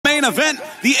main event,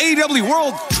 the AEW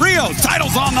World Trio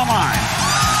titles on the line.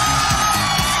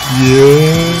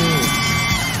 Yeah.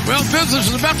 Well, business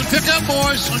is about to pick up,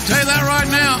 boys. I'll tell you that right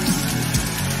now.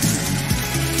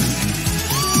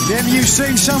 Jim, you've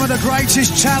seen some of the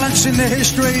greatest talents in the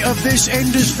history of this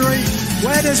industry.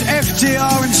 Where does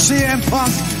FTR and CM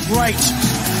Punk rate?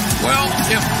 Well,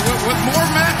 with more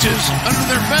matches under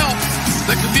their belt,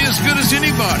 they could be as good as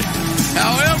anybody.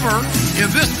 However, in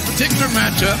this particular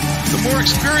matchup, the more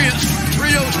experienced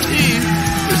Trio's team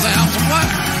is the House of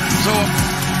Black. So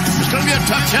it's going to be a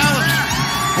tough challenge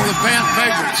for the fan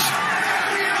favorites.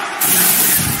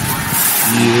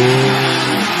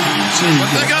 Yeah. But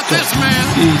they got this man.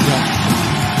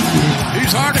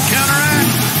 He's hard to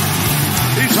counteract.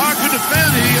 He's hard to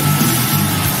defend.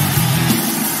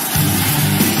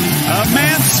 A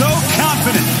man so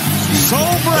confident, so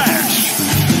brash,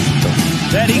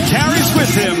 that he carries with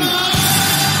him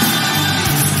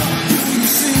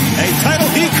a title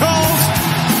he calls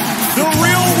the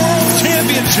Real World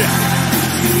Championship.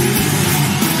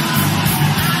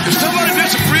 If somebody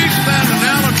disagrees with that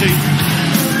analogy,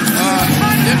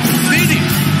 meet him.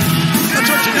 That's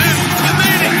what you do. You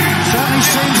meet him. Certainly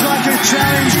seems like a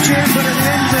challenge, Jim, but at the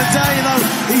end of the day, though,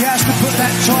 he has to put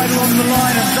that title on the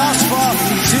line, and thus far,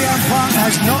 CM Punk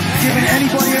has not given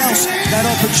anybody else that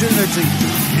opportunity.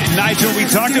 Nigel, we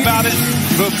talked about it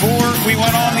before we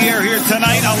went on the air here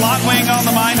tonight. A lot weighing on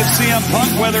the mind of CM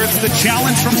Punk, whether it's the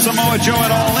challenge from Samoa Joe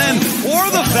at All In, or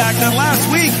the fact that last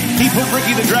week he put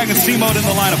Ricky the Dragon Steamboat in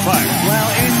the line of fire. Well,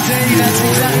 indeed, that's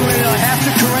exactly it. I have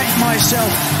to correct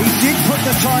myself. He did put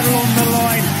the title on the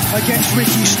line against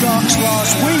Ricky Starks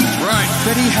last week. Right.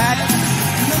 But he had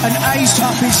an ace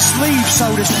up his sleeve, so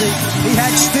to speak. He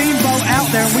had Steamboat out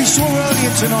there, and we saw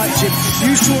earlier tonight, Jim,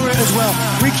 you saw it as well.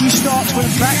 Ricky Starks went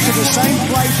back to the same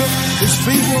playbook. His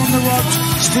feet were on the ropes.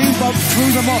 Steamboat threw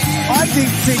them off. I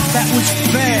didn't think that was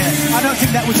fair. I don't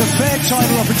think that was a fair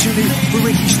title opportunity for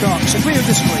Ricky Starks. Agree or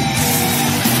disagree?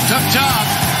 Tough job.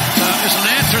 It's an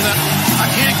answer that I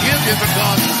can't give you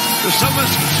because there's so much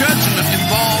judgment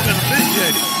involved in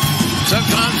officiating.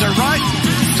 Sometimes they're right,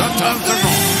 sometimes they're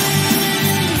wrong.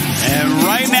 And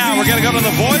right now, we're going to go to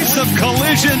the voice of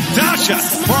Collision, Dasha,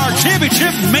 for our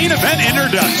championship main event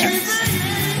introduction.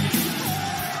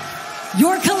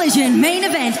 Your Collision main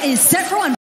event is set for one.